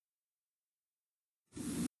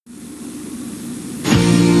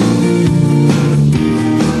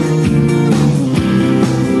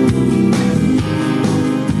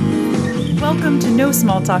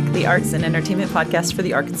Small Talk, the arts and entertainment podcast for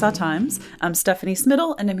the Arkansas Times. I'm Stephanie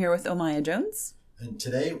Smiddle, and I'm here with Omaya Jones. And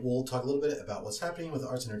today we'll talk a little bit about what's happening with the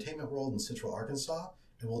arts and entertainment world in Central Arkansas.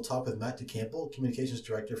 And we'll talk with Matt DeCampbell, Communications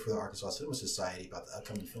Director for the Arkansas Cinema Society, about the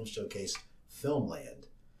upcoming film showcase, Filmland.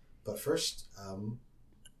 But first,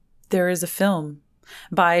 there is a film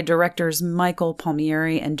by directors Michael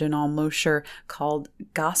Palmieri and Donal Mosher called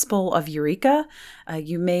Gospel of Eureka.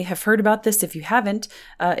 You may have heard about this if you haven't.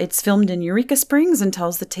 It's filmed in Eureka Springs and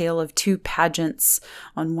tells the tale of two pageants.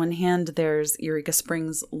 On one hand, there's Eureka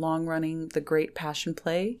Springs' long-running The Great Passion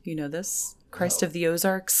Play. You know this? Christ of the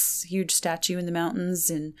Ozarks, huge statue in the mountains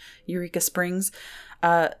in Eureka Springs.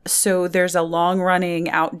 So there's a long-running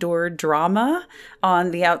outdoor drama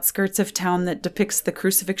on the outskirts of town that depicts the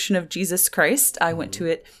crucifixion of Jesus Christ. I went to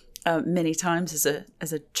it many times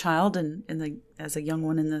as a child and as a young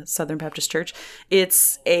one in the Southern Baptist Church.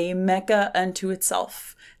 It's a mecca unto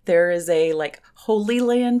itself. There is a Holy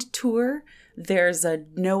Land tour. There's a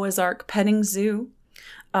Noah's Ark petting zoo.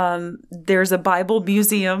 There's a Bible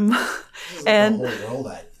museum. And the whole world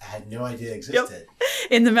I had no idea existed. Yep,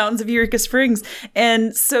 in the mountains of Eureka Springs.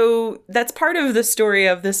 And so that's part of the story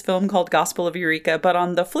of this film called Gospel of Eureka. But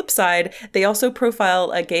on the flip side, they also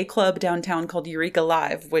profile a gay club downtown called Eureka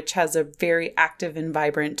Live, which has a very active and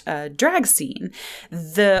vibrant drag scene.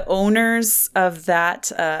 The owners of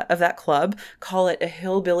that club call it a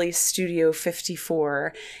Hillbilly Studio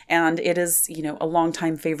 54. And it is, a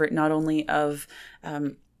longtime favorite not only of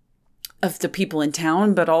the people in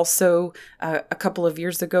town, but also a couple of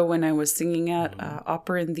years ago when I was singing at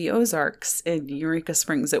Opera in the Ozarks in Eureka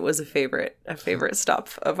Springs, it was a favorite stop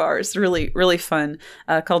of ours. Really, really fun,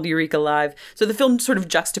 called Eureka Live. So the film sort of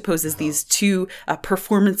juxtaposes these two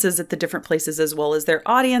performances at the different places as well as their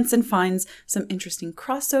audience and finds some interesting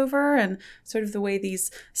crossover and sort of the way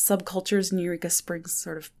these subcultures in Eureka Springs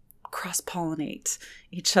sort of cross-pollinate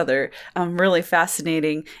each other. Really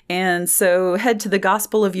fascinating. And so head to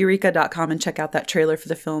thegospelofeureka.com and check out that trailer for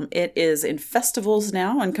the film. It is in festivals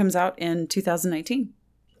now and comes out in 2019.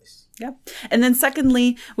 Yeah. And then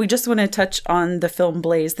secondly, we just want to touch on the film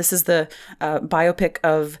Blaze. This is the biopic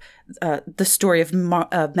of the story of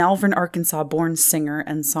Malvern, Arkansas-born singer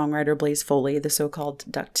and songwriter Blaze Foley, the so-called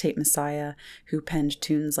duct tape messiah who penned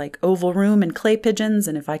tunes like Oval Room and Clay Pigeons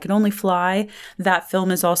and If I Could Only Fly. That film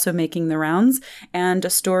is also making the rounds, and a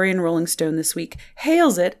story in Rolling Stone this week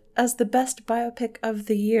hails it as the best biopic of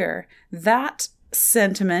the year. That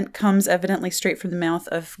sentiment comes evidently straight from the mouth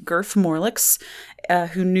of Gurf Morlix,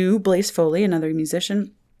 who knew Blaze Foley, another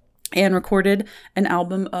musician, and recorded an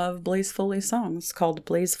album of Blaze Foley songs called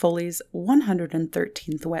Blaze Foley's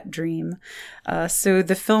 113th Wet Dream. So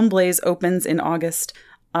the film Blaze opens in Austin,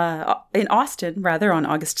 on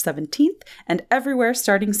August 17th, and everywhere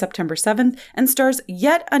starting September 7th, and stars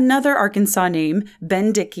yet another Arkansas name,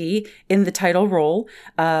 Ben Dickey, in the title role.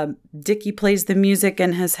 Dickey plays the music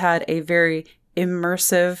and has had a very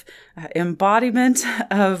immersive embodiment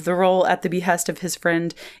of the role at the behest of his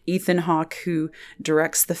friend Ethan Hawke, who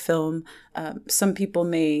directs the film. Some people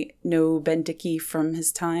may know Ben Dickey from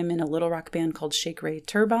his time in a Little Rock band called Shake Ray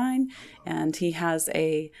Turbine, and he has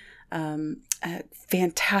a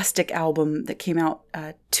fantastic album that came out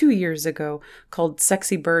 2 years ago called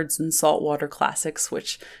Sexy Birds and Saltwater Classics,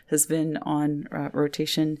 which has been on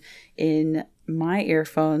rotation in my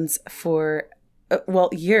earphones for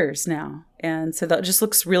years now. And so that just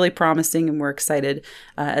looks really promising, and we're excited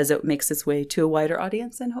as it makes its way to a wider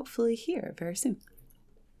audience and hopefully here very soon.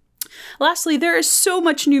 Lastly, there is so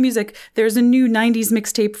much new music. There's a new 90s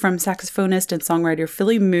mixtape from saxophonist and songwriter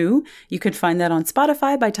Philly Moo. You can find that on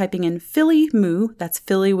Spotify by typing in Philly Moo. That's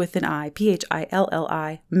Philly with an I,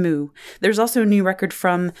 Philli, Moo. There's also a new record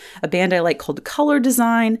from a band I like called Color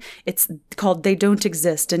Design. It's called They Don't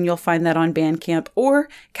Exist, and you'll find that on Bandcamp, or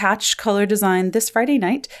catch Color Design this Friday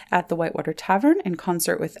night at the Whitewater Tavern in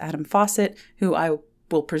concert with Adam Fawcett, who I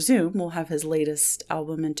will presume will have his latest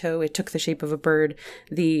album in tow. It Took the Shape of a Bird,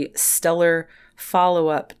 the stellar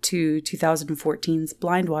follow-up to 2014's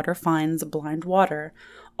Blind Water Finds Blind Water.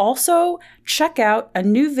 Also, check out a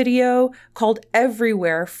new video called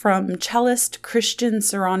Everywhere from cellist Christian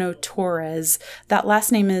Serrano Torres. That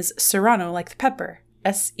last name is Serrano, like the pepper,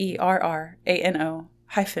 Serrano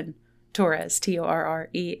hyphen Torres,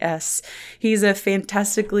 Torres. He's a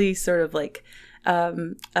fantastically sort of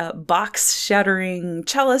box-shattering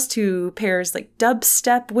cellist who pairs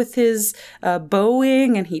dubstep with his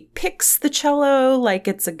bowing, and he picks the cello like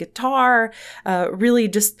it's a guitar. Really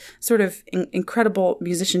just sort of incredible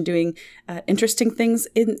musician doing interesting things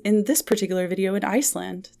in this particular video in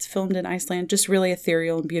Iceland. It's filmed in Iceland, just really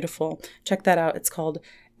ethereal and beautiful. Check that out. It's called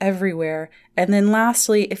everywhere. And then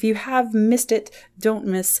lastly, if you have missed it, don't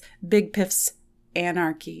miss Big Piff's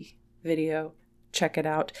Anarchy video. Check it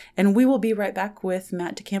out. And we will be right back with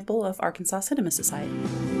Matt DeCample of Arkansas Cinema Society.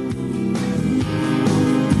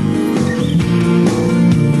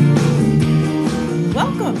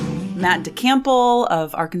 Welcome, Matt DeCample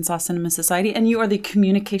of Arkansas Cinema Society, and you are the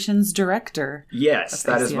communications director. Yes,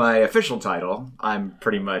 that is my official title. I'm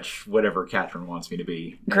pretty much whatever Catherine wants me to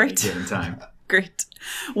be at any given time. Great.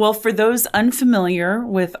 Well, for those unfamiliar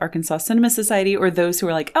with Arkansas Cinema Society, or those who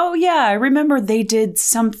are like, oh yeah, I remember they did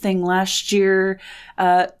something last year,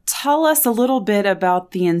 tell us a little bit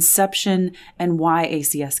about the inception and why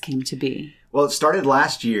ACS came to be. Well, it started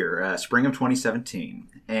last year, spring of 2017,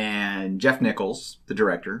 and Jeff Nichols, the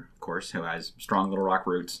director, of course, who has strong Little Rock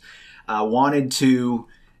roots, wanted to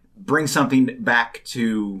bring something back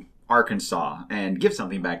to Arkansas and give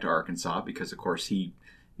something back to Arkansas because, of course, he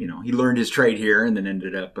learned his trade here and then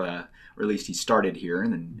ended up, or at least he started here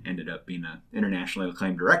and then ended up being an internationally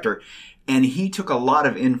acclaimed director. And he took a lot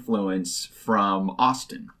of influence from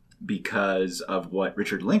Austin because of what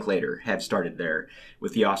Richard Linklater had started there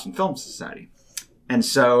with the Austin Film Society. And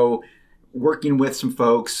so working with some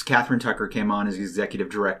folks, Catherine Tucker came on as executive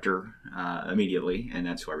director immediately, and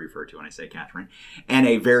that's who I refer to when I say Catherine, and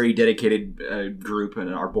a very dedicated group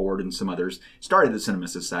and our board and some others started the Cinema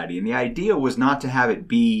Society. And the idea was not to have it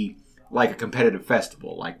be like a competitive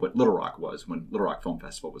festival, like what Little Rock was when Little Rock Film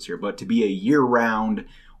Festival was here, but to be a year-round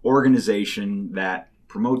organization that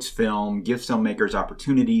promotes film, gives filmmakers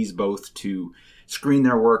opportunities both to screen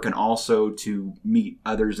their work and also to meet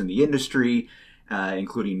others in the industry,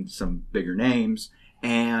 including some bigger names,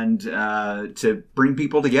 and to bring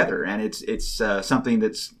people together. And it's something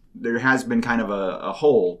there has been kind of a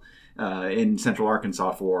hole in Central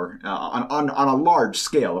Arkansas for on a large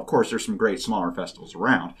scale. Of course, there's some great smaller festivals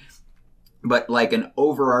around, but like an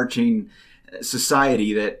overarching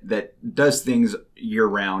society that does things year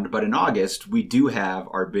round. But in August, we do have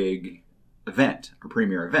our big event, our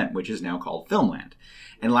premier event, which is now called Filmland.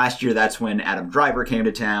 And last year, that's when Adam Driver came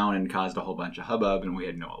to town and caused a whole bunch of hubbub, and we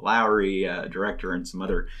had Noah Lowry, director, and some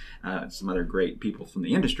other great people from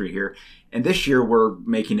the industry here. And this year, we're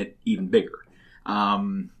making it even bigger.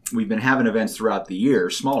 We've been having events throughout the year,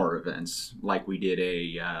 smaller events, like we did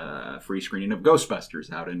a free screening of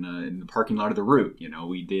Ghostbusters out in the parking lot of the Root.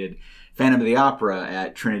 We did Phantom of the Opera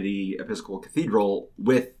at Trinity Episcopal Cathedral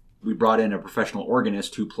we brought in a professional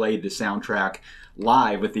organist who played the soundtrack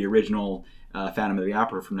live with the original Phantom of the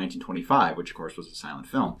Opera from 1925, which of course was a silent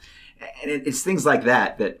film. And it's things like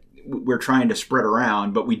that we're trying to spread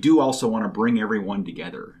around, but we do also want to bring everyone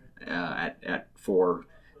together for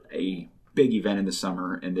a big event in the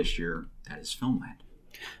summer, and this year that is Filmland.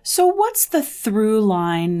 So what's the through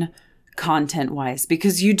line content-wise?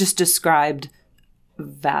 Because you just described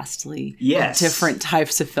vastly different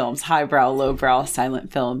types of films, highbrow, lowbrow,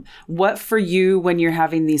 silent film. What for you, when you're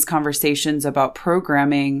having these conversations about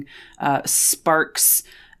programming, sparks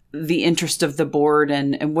the interest of the board,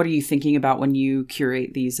 and what are you thinking about when you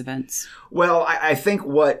curate these events? Well, I think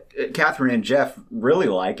what Catherine and Jeff really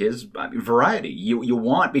like is variety. You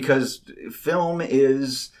want, because film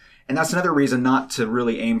is, and that's another reason not to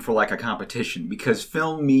really aim for like a competition, because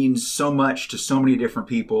film means so much to so many different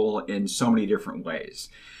people in so many different ways.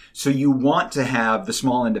 So you want to have the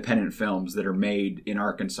small independent films that are made in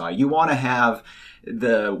Arkansas. You want to have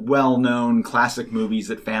the well-known classic movies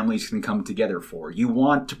that families can come together for. You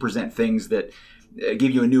want to present things that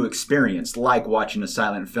give you a new experience, like watching a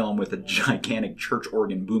silent film with a gigantic church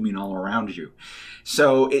organ booming all around you.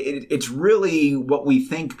 So it's really what we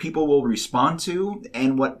think people will respond to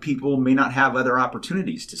and what people may not have other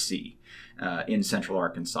opportunities to see in Central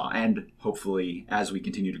Arkansas, and hopefully as we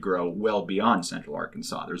continue to grow well beyond Central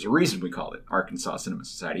Arkansas. There's a reason we call it Arkansas Cinema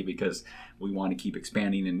Society, because we want to keep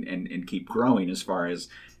expanding and keep growing as far as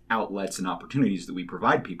outlets and opportunities that we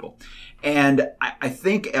provide people. And I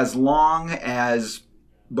think as long as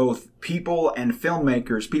both people and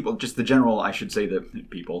filmmakers, just the general, I should say the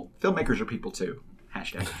people, filmmakers are people too,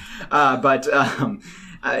 hashtag.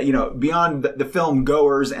 Beyond the film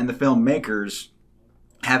goers and the filmmakers,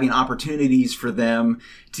 having opportunities for them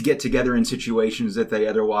to get together in situations that they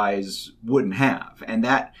otherwise wouldn't have. And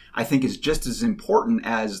that, I think, is just as important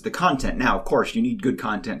as the content. Now, of course, you need good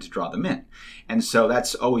content to draw them in. And so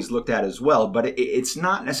that's always looked at as well. But it's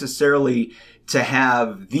not necessarily to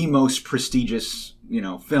have the most prestigious,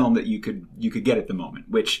 film that you could get at the moment,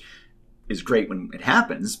 which is great when it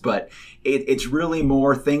happens. But it's really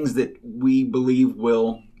more things that we believe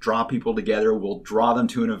will draw people together, will draw them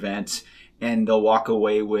to an event, and they'll walk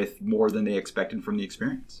away with more than they expected from the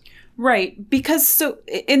experience. Right, because so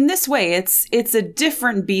in this way, it's a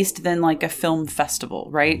different beast than like a film festival,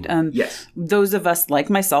 right? Yes. Those of us like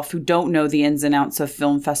myself who don't know the ins and outs of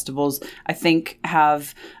film festivals, I think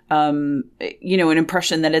have an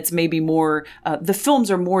impression that it's maybe more the films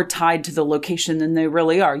are more tied to the location than they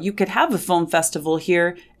really are. You could have a film festival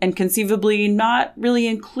here and conceivably not really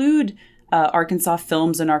include Arkansas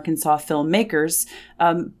films and Arkansas filmmakers,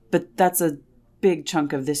 but that's a big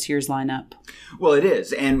chunk of this year's lineup. Well, it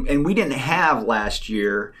is. And we didn't have last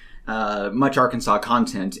year much Arkansas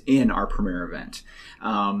content in our premiere event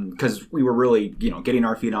because we were really, getting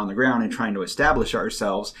our feet on the ground and trying to establish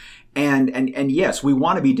ourselves. And yes, we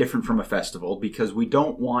want to be different from a festival because we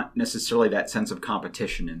don't want necessarily that sense of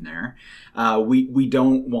competition in there. We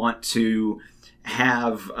don't want to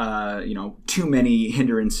have too many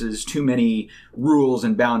hindrances, too many rules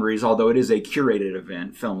and boundaries, although it is a curated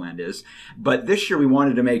event, Filmland is. But this year we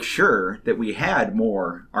wanted to make sure that we had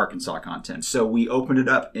more Arkansas content. So we opened it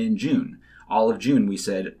up in June. All of June we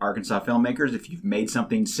said, Arkansas filmmakers, if you've made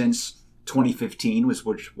something since 2015,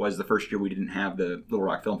 which was the first year we didn't have the Little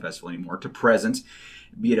Rock Film Festival anymore, to present,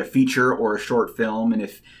 be it a feature or a short film, and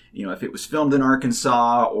if it was filmed in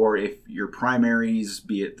Arkansas, or if your primaries,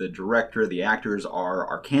 be it the director, the actors, are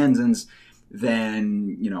Arkansans,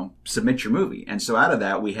 then submit your movie. And so out of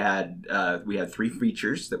that, we had 3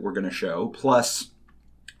 features that we're going to show, plus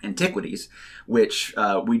Antiquities, which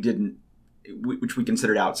we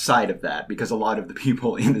considered outside of that because a lot of the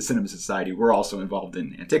people in the Cinema Society were also involved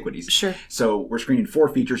in Antiquities. Sure. So we're screening 4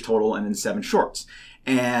 features total and then 7 shorts.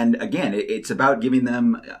 And again, it's about giving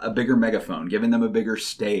them a bigger megaphone, giving them a bigger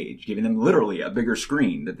stage, giving them literally a bigger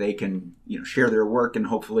screen that they can, share their work and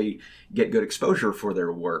hopefully get good exposure for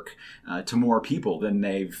their work to more people than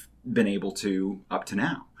they've been able to up to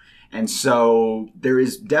now. And so there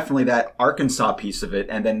is definitely that Arkansas piece of it.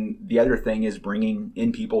 And then the other thing is bringing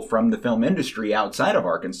in people from the film industry outside of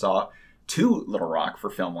Arkansas to Little Rock for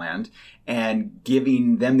Filmland and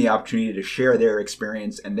giving them the opportunity to share their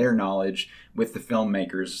experience and their knowledge with the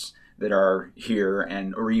filmmakers that are here,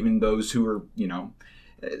 or even those who are,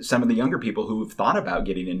 some of the younger people who have thought about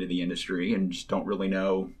getting into the industry and just don't really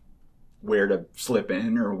know where to slip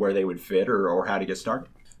in or where they would fit or how to get started.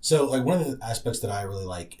 So, one of the aspects that I really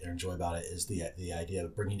like and enjoy about it is the idea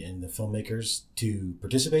of bringing in the filmmakers to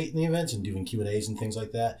participate in the events and doing Q&As and things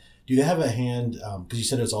like that. Do they have a hand, because you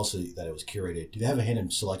said it was also that it was curated, do they have a hand in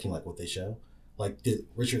selecting, what they show? Did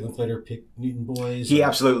Richard Linklater pick Newton Boys? He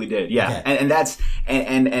absolutely did, yeah. Okay. And that's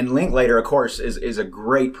and Linklater, of course, is a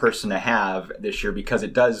great person to have this year because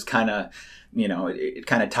it does kind of, it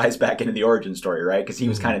kind of ties back into the origin story, right? Because he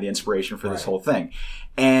was kind of the inspiration for this whole thing.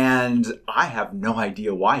 And I have no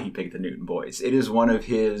idea why he picked the Newton Boys. It is one of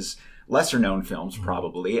his lesser known films,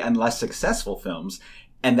 probably, and less successful films.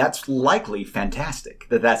 And that's likely fantastic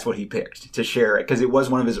that that's what he picked to share it, because it was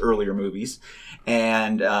one of his earlier movies.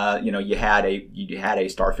 And, you had a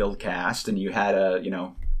star-filled cast, and you had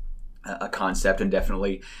a concept, and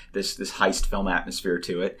definitely this heist film atmosphere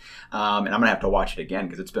to it. And I'm going to have to watch it again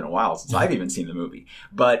because it's been a while since I've even seen the movie.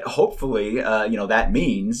 But hopefully, that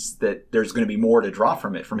means that there's going to be more to draw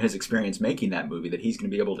from it, from his experience making that movie, that he's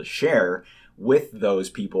going to be able to share with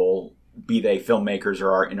those people, be they filmmakers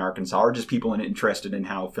or in Arkansas, or just people interested in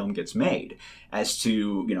how film gets made, as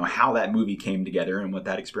to, how that movie came together and what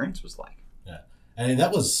that experience was like. Yeah. And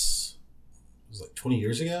that was 20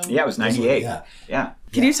 years ago? Yeah, it was 98. Yeah.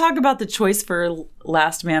 Can you talk about the choice for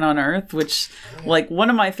Last Man on Earth, which, one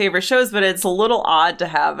of my favorite shows, but it's a little odd to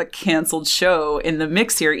have a canceled show in the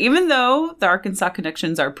mix here, even though the Arkansas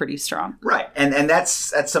connections are pretty strong. Right. And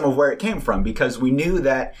that's some of where it came from, because we knew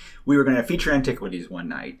that we were going to feature Antiquities one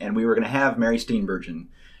night, and we were going to have Mary Steenburgen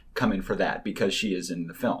come in for that because she is in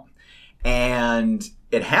the film. And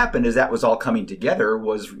it happened as that was all coming together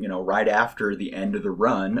was, right after the end of the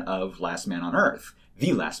run of Last Man on Earth.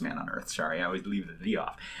 The Last Man on Earth, sorry, I always leave the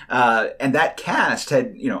off. And that cast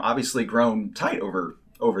had, obviously grown tight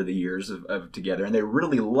over the years of together, and they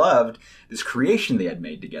really loved this creation they had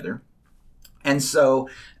made together. And so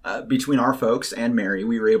between our folks and Mary,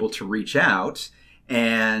 we were able to reach out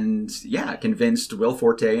and, convinced Will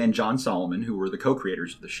Forte and John Solomon, who were the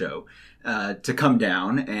co-creators of the show, to come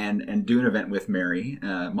down and do an event with Mary,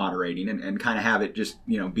 moderating, and kind of have it just,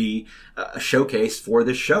 be a showcase for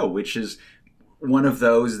this show, which is one of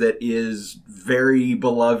those that is very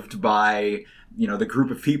beloved by, the group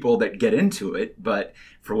of people that get into it. But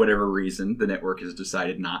for whatever reason, the network has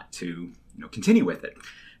decided not to, continue with it.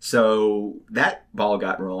 So that ball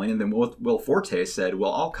got rolling, and then Will Forte said,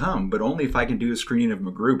 well, I'll come, but only if I can do a screening of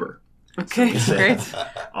MacGruber. Okay, great.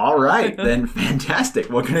 All right, then fantastic.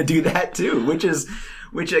 We're going to do that too,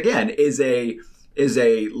 which again is a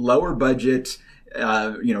lower budget,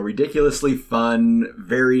 ridiculously fun,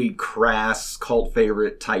 very crass cult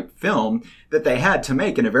favorite type film that they had to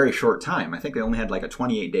make in a very short time. I think they only had like a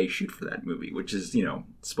 28-day shoot for that movie, which is,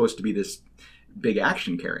 supposed to be this big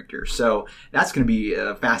action character. So that's going to be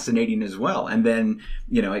fascinating as well. And then,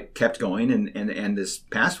 it kept going. And this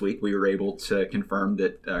past week, we were able to confirm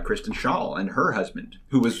that Kristen Schaal and her husband,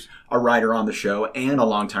 who was a writer on the show and a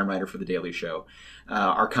longtime writer for The Daily Show,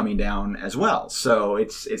 are coming down as well. So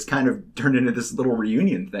it's kind of turned into this little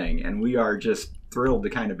reunion thing. And we are just thrilled to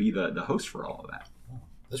kind of be the host for all of that.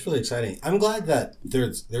 That's really exciting. I'm glad that there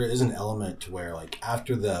is an element to where, like,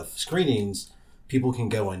 after the screenings, people can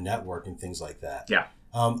go and network and things like that. Yeah.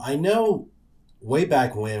 I know way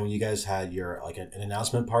back when you guys had your an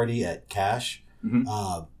announcement party at Cash,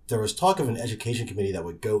 there was talk of an education committee that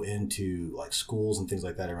would go into like schools and things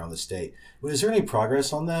like that around the state. Is there any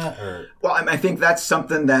progress on that? Or well, I think that's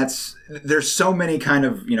something there's so many kind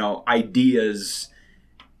of ideas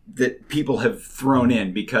that people have thrown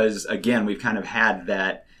in because again we've kind of had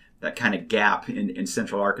that kind of gap in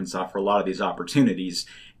Central Arkansas for a lot of these opportunities.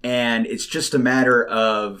 And it's just a matter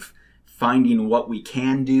of finding what we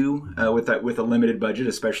can do with a limited budget,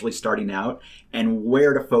 especially starting out, and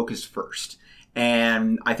where to focus first.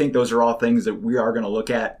 And I think those are all things that we are going to look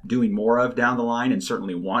at doing more of down the line, and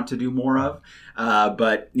certainly want to do more of.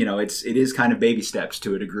 But it is kind of baby steps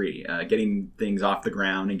to a degree, getting things off the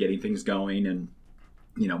ground and getting things going. And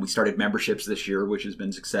we started memberships this year, which has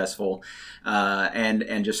been successful,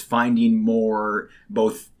 and just finding more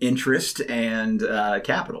both interest and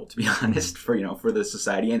capital, to be honest, for the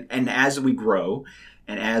society. And as we grow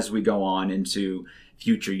and as we go on into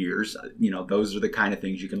future years, those are the kind of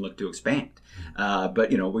things you can look to expand.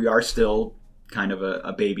 But we are still kind of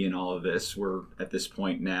a baby in all of this. We're at this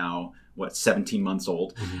point now, 17 months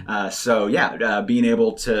old. So being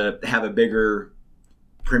able to have a bigger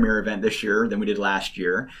premiere event this year than we did last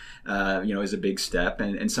year, is a big step.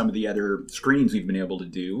 And some of the other screenings we've been able to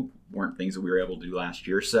do weren't things that we were able to do last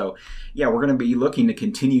year. So, we're going to be looking to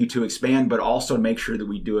continue to expand, but also make sure that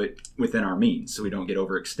we do it within our means so we don't get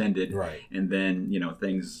overextended. Right. And then,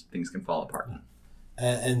 things can fall apart.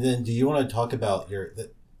 And then do you want to talk about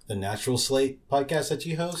the Natural Slate podcast that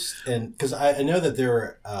you host? And because I know that there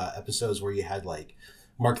were episodes where you had like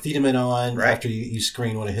Mark Thiedemann on after you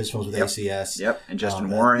screened one of his films with ACS. Yep, and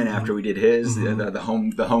Justin Warren after we did his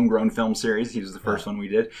the homegrown film series. He was the first one we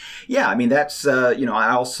did. Yeah, I mean that's I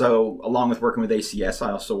also, along with working with ACS,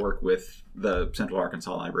 I also work with the Central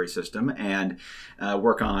Arkansas Library System and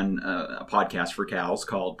work on a podcast for CALS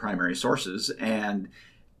called Primary Sources. And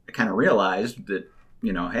I kind of realized that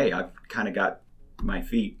hey, I've kind of got my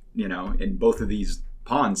feet in both of these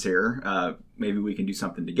ponds here. Maybe we can do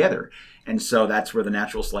something together. And so that's where the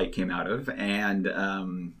Natural Slate came out of. And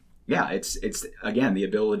it's again the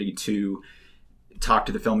ability to talk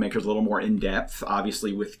to the filmmakers a little more in depth.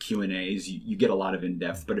 Obviously with Q&As you get a lot of in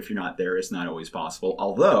depth, but if you're not there, it's not always possible.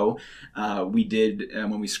 Although we did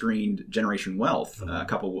when we screened Generation Wealth a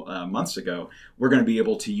couple months ago, we're going to be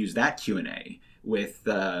able to use that Q&A with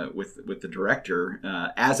the director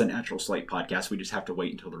as a Natural Slate podcast. We just have to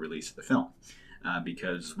wait until the release of the film.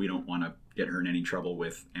 Because we don't want to get her in any trouble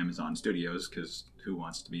with Amazon Studios, because who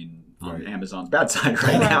wants to be on Amazon's bad side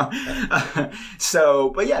right now?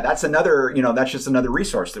 But that's another, that's just another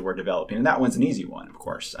resource that we're developing. And that one's an easy one, of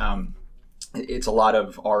course. It's a lot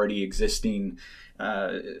of already existing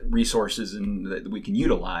resources that we can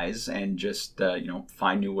utilize and just,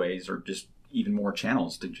 find new ways or just even more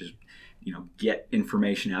channels to just get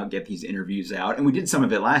information out, get these interviews out. And we did some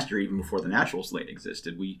of it last year, even before the Natural Slate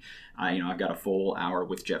existed. I've got a full hour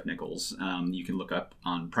with Jeff Nichols. You can look up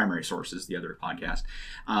on Primary Sources, the other podcast.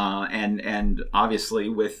 And obviously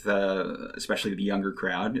with, especially the younger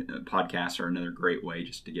crowd, podcasts are another great way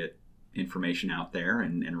just to get information out there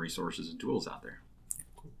and resources and tools out there.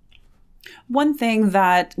 One thing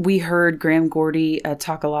that we heard Graham Gordy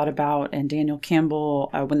talk a lot about, and Daniel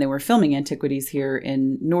Campbell, when they were filming Antiquities here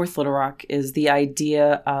in North Little Rock, is the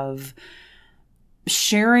idea of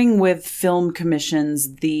sharing with film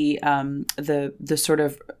commissions the sort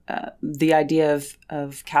of the idea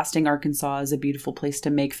of casting Arkansas as a beautiful place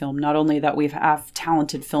to make film. Not only that we have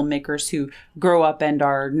talented filmmakers who grow up and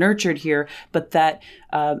are nurtured here, but that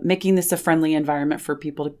making this a friendly environment for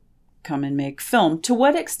people to come and make film. To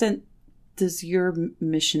what extent does your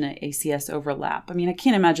mission at ACS overlap? I mean, I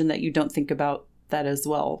can't imagine that you don't think about that as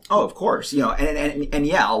well. Oh, of course. And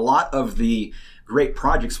yeah, a lot of the great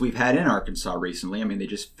projects we've had in Arkansas recently. I mean, they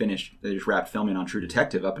just wrapped filming on True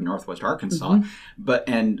Detective up in Northwest Arkansas.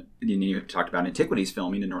 And you talked about Antiquities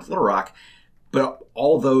filming in North Little Rock. But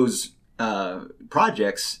all those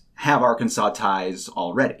projects have Arkansas ties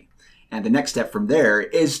already. And the next step from there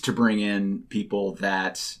is to bring in people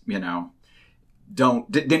that,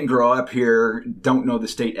 didn't grow up here, don't know the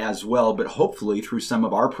state as well, but hopefully through some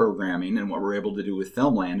of our programming and what we're able to do with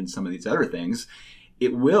Filmland and some of these other things,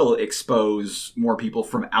 it will expose more people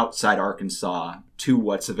from outside Arkansas to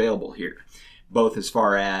what's available here, both as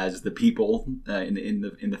far as the people in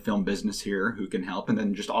the film business here who can help, and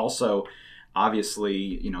then just also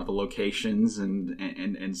obviously the locations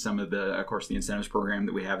and some of the, of course, the incentives program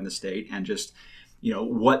that we have in the state, and just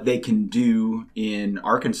what they can do in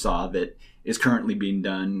Arkansas that is currently being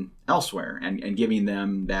done elsewhere, and giving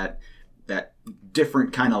them that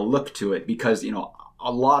different kind of look to it, because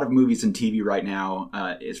a lot of movies and TV right now,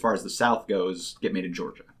 as far as the South goes, get made in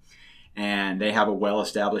Georgia, and they have a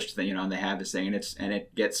well-established thing, and they have this thing, and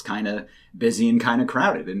it gets kind of busy and kind of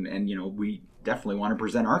crowded, and we definitely want to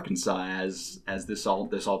present Arkansas as this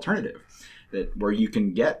alternative that where you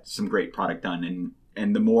can get some great product done,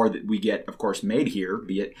 and the more that we get, of course, made here,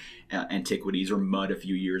 be it Antiquities or Mud a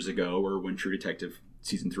few years ago, or when True Detective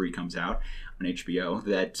Season 3 comes out on HBO,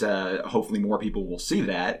 that hopefully more people will see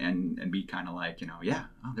that and be kind of like,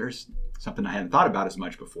 there's something I hadn't thought about as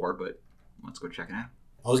much before, but let's go check it out.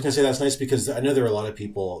 I was going to say that's nice because I know there are a lot of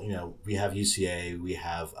people, we have UCA, we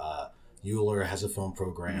have Euler has a film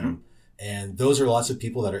program, and those are lots of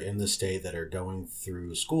people that are in the state that are going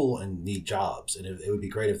through school and need jobs. And it would be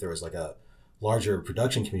great if there was like a larger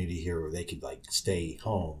production community here where they could like stay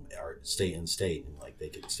home or stay in state, and like they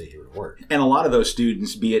could stay here and work. And a lot of those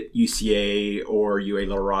students, be it UCA or UA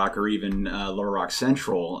Little Rock or even Little Rock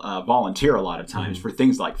Central, volunteer a lot of times for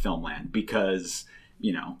things like Filmland, because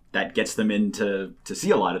that gets them in to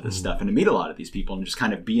see a lot of this stuff and to meet a lot of these people and just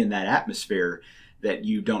kind of be in that atmosphere that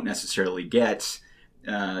you don't necessarily get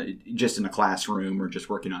just in a classroom or just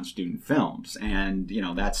working on student films. And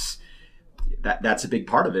that's a big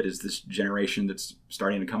part of it, is this generation that's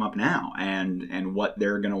starting to come up now, and what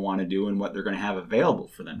they're going to want to do and what they're going to have available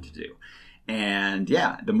for them to do. And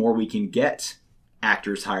the more we can get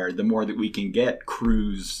actors hired, the more that we can get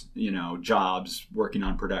crews, jobs working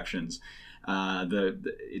on productions,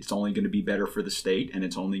 it's only going to be better for the state, and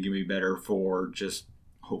it's only going to be better for just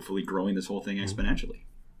hopefully growing this whole thing exponentially.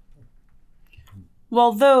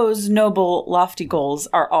 Well, those noble, lofty goals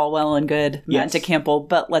are all well and good, Matt Yes. DeCample,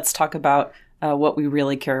 but let's talk about what we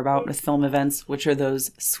really care about with film events, which are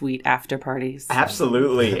those sweet after parties.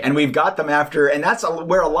 Absolutely. And we've got them after, and that's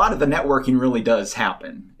where a lot of the networking really does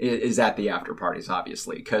happen, is at the after parties,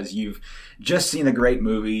 obviously, because you've just seen a great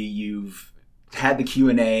movie, you've had the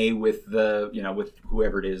Q&A with with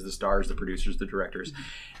whoever it is, the stars, the producers, the directors,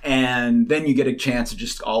 and then you get a chance to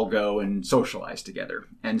just all go and socialize together.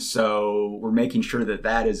 And so we're making sure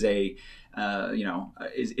that is a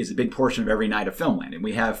is a big portion of every night of Filmland, and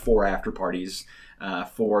we have 4 after parties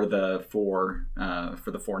for the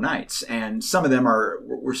 4 nights, and some of them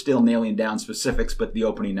we're still nailing down specifics, but the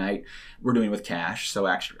opening night we're doing with cash, so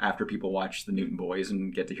after people watch the Newton Boys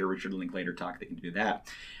and get to hear Richard Linklater talk, they can do that.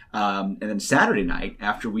 And then Saturday night,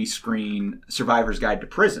 after we screen Survivor's Guide to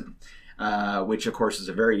Prison, which of course is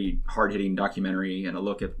a very hard-hitting documentary and a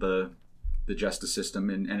look at the justice system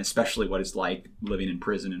and especially what it's like living in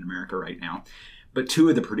prison in America right now. But 2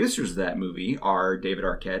 of the producers of that movie are David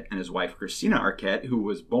Arquette and his wife Christina Arquette, who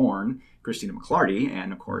was born Christina McClarty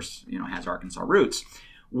and of course has Arkansas roots.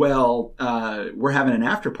 Well, we're having an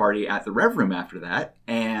after party at the Rev Room after that,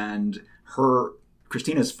 and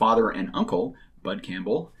Christina's father and uncle, Bud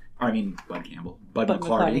McClarty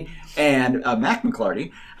and Mac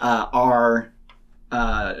McClarty are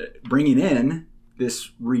bringing in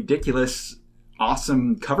this ridiculous,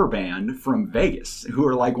 awesome cover band from Vegas, who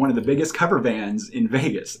are like one of the biggest cover bands in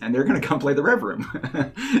Vegas, and they're going to come play the Rev Room,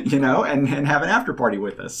 and have an after party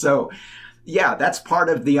with us. So, that's part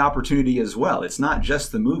of the opportunity as well. It's not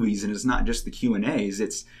just the movies, and it's not just the Q&As.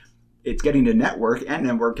 It's getting to network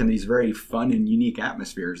in these very fun and unique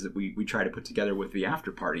atmospheres that we try to put together with the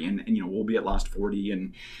after party. And we'll be at Lost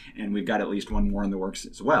 40, and we've got at least one more in the works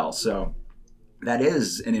as well. So that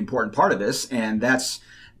is an important part of this, and that's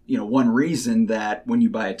one reason that when you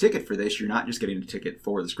buy a ticket for this, you're not just getting a ticket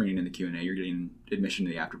for the screening and the Q&A, you're getting admission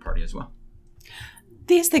to the after party as well.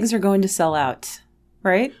 These things are going to sell out,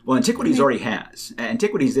 right? Well, Antiquities already has.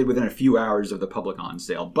 Antiquities did within a few hours of the public on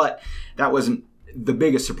sale, but that wasn't the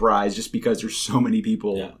biggest surprise, just because there's so many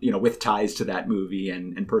people, Yeah. with ties to that movie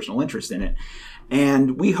and personal interest in it.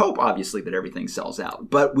 And we hope, obviously, that everything sells out.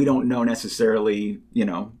 But we don't know necessarily,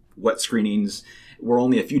 what screenings. We're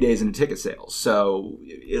only a few days into ticket sales. So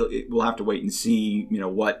we'll have to wait and see,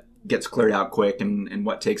 what gets cleared out quick and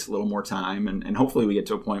what takes a little more time. And hopefully we get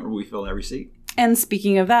to a point where we fill every seat. And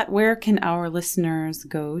speaking of that, where can our listeners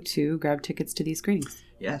go to grab tickets to these screenings?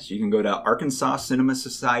 Yes, you can go to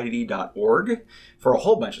arkansascinemasociety.org for a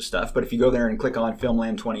whole bunch of stuff. But if you go there and click on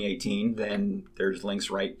Filmland 2018, then there's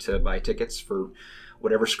links right to buy tickets for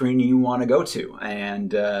whatever screening you want to go to.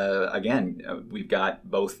 And again, we've got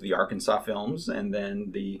both the Arkansas films and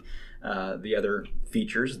then the other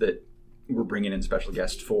features that we're bringing in special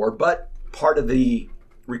guests for. But part of the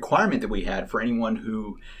requirement that we had for anyone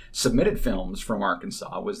who submitted films from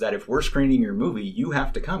Arkansas was that if we're screening your movie, you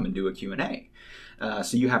have to come and do a Q&A.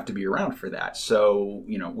 So you have to be around for that. So,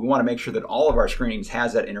 we want to make sure that all of our screenings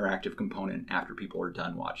has that interactive component after people are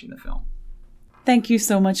done watching the film. Thank you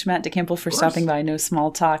so much, Matt DeCample, for stopping by No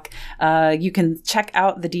Small Talk. You can check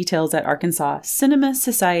out the details at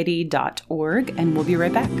arkansascinemasociety.org, and we'll be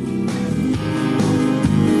right back.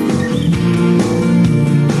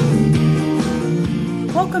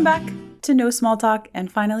 Welcome back to No Small Talk,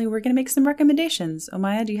 and finally, we're going to make some recommendations.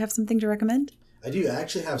 Omaya, do you have something to recommend? I do. I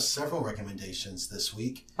actually have several recommendations this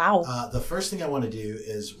week. Wow. The first thing I want to do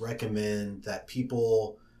is recommend that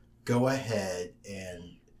people go ahead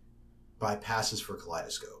and buy passes for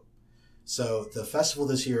Kaleidoscope. So the festival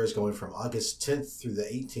this year is going from August 10th through the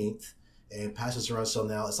 18th, and passes are on sale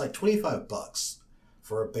now. It's like $25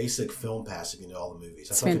 for a basic film pass if you know all the movies.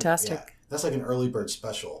 That's fantastic. That's like an early bird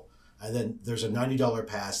special. And then there's a $90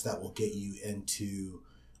 pass that will get you into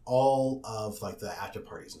all of like the after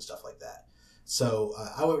parties and stuff like that. So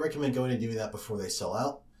I would recommend going and doing that before they sell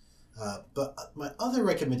out. But my other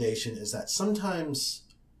recommendation is that sometimes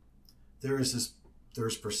there's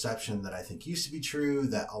perception that I think used to be true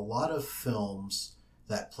that a lot of films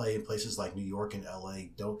that play in places like New York and LA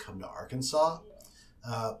don't come to Arkansas.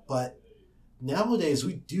 But nowadays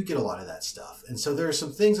we do get a lot of that stuff. And so there are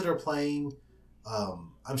some things that are playing.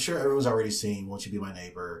 I'm sure everyone's already seen Won't You Be My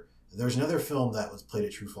Neighbor. There's another film that was played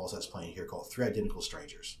at True False that's playing here called Three Identical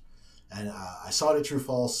Strangers. And I saw it at True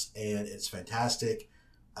False, and it's fantastic.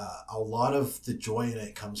 A lot of the joy in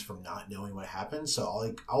it comes from not knowing what happened. So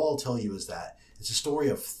all I'll tell you is that it's a story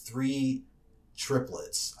of three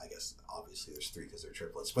triplets. I guess obviously there's three because they're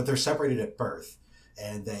triplets, but they're separated at birth,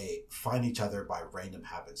 and they find each other by random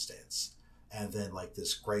happenstance. And then like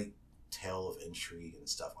this great tale of intrigue and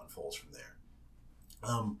stuff unfolds from there.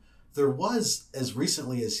 There was, as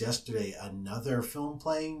recently as yesterday, another film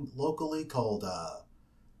playing locally called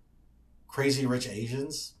Crazy Rich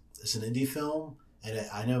Asians. It's an indie film, and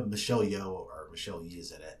I know Michelle Yeoh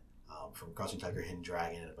is in it from Crouching Tiger, Hidden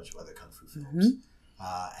Dragon, and a bunch of other kung fu films.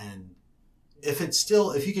 Mm-hmm. And if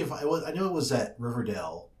you can find, I know it was at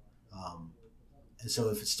Riverdale, and so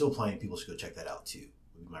if it's still playing, people should go check that out too.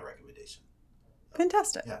 Would be my recommendation.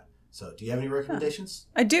 Fantastic. Yeah. So, do you have any recommendations?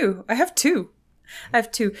 I do. I have two.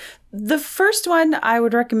 The first one I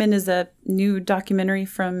would recommend is a new documentary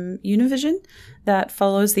from Univision that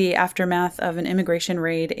follows the aftermath of an immigration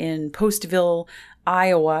raid in Postville,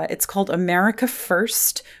 Iowa. It's called America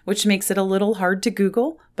First, which makes it a little hard to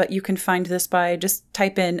Google, but you can find this by just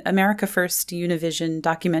type in America First Univision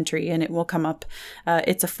documentary and it will come up.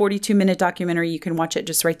 It's a 42-minute documentary. You can watch it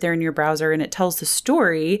just right there in your browser, and it tells the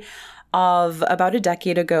story of about a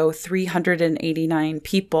decade ago, 389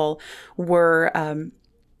 people were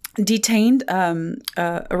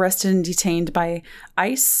arrested and detained by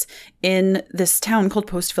ICE in this town called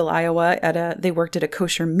Postville, Iowa. They worked at a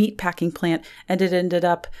kosher meat packing plant, and it ended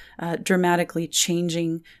up dramatically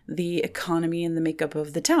changing the economy and the makeup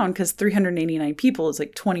of the town, because 389 people is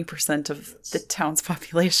like 20% of the town's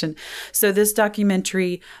population. So this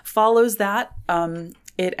documentary follows that.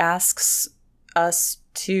 It asks us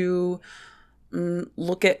to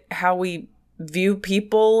look at how we view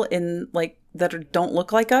people in like that don't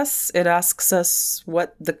look like us. It asks us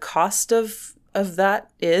what the cost of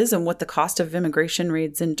that is and what the cost of immigration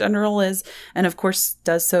raids in general is, and of course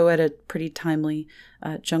does so at a pretty timely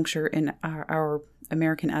juncture in our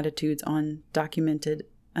American attitudes on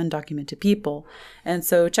undocumented people. And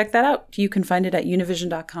so check that out. You can find it at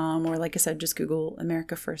univision.com, or like I said, just Google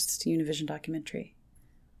America First Univision documentary.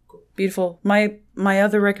 Beautiful. My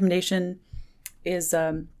other recommendation is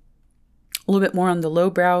a little bit more on the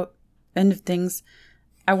lowbrow end of things.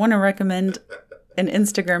 I want to recommend an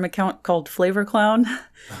Instagram account called Flavor Clown.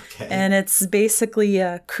 Okay. And it's basically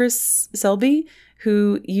Chris Selby,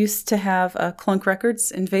 who used to have Clunk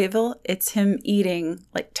Records in Fayetteville. It's him eating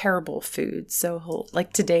like terrible food. So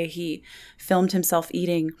like today he filmed himself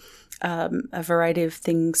eating a variety of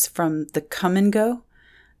things from the Come and Go.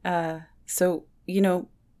 So, you know,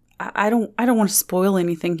 I don't want to spoil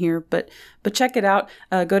anything here, but check it out.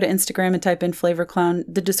 Go to Instagram and type in Flavor Clown.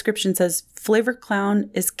 The description says Flavor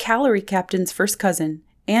Clown is Calorie Captain's first cousin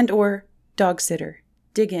and or dog sitter.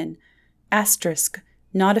 Dig in. Asterisk.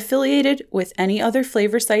 Not affiliated with any other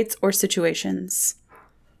flavor sites or situations.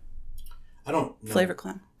 I don't know. Flavor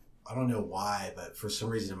Clown. I don't know why, but for some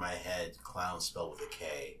reason in my head, clown spelled with a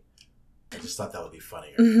K. I just thought that would be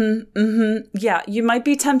funnier. Yeah, you might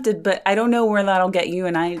be tempted, but I don't know where that'll get you,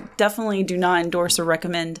 and I definitely do not endorse or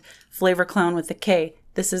recommend Flavor Clown with a K.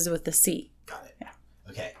 This is with a C. Got it. Yeah.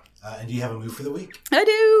 Okay. And do you have a move for the week? I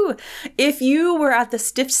do. If you were at the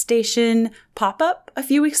Stiff Station pop-up a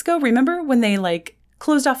few weeks ago, remember when they like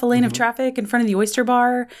closed off a lane of traffic in front of the Oyster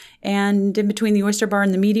Bar and in between the Oyster Bar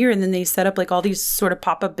and the Meteor, and then they set up like all these sort of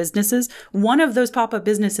pop-up businesses? One of those pop-up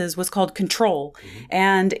businesses was called Control,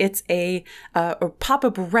 and it's a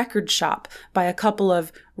pop-up record shop by a couple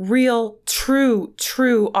of real, true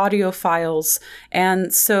audiophiles.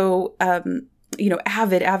 And so, you know,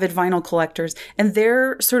 avid vinyl collectors. And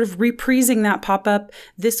they're sort of reprising that pop-up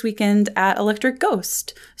this weekend at Electric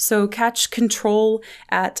Ghost. So catch Control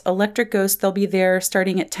at Electric Ghost. They'll be there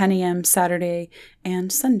starting at 10 a.m. Saturday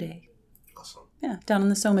and Sunday. Awesome. Yeah, down in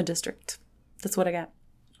the Soma district. That's what I got.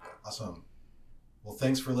 Awesome. Well,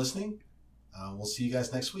 thanks for listening. We'll see you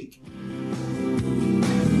guys next week.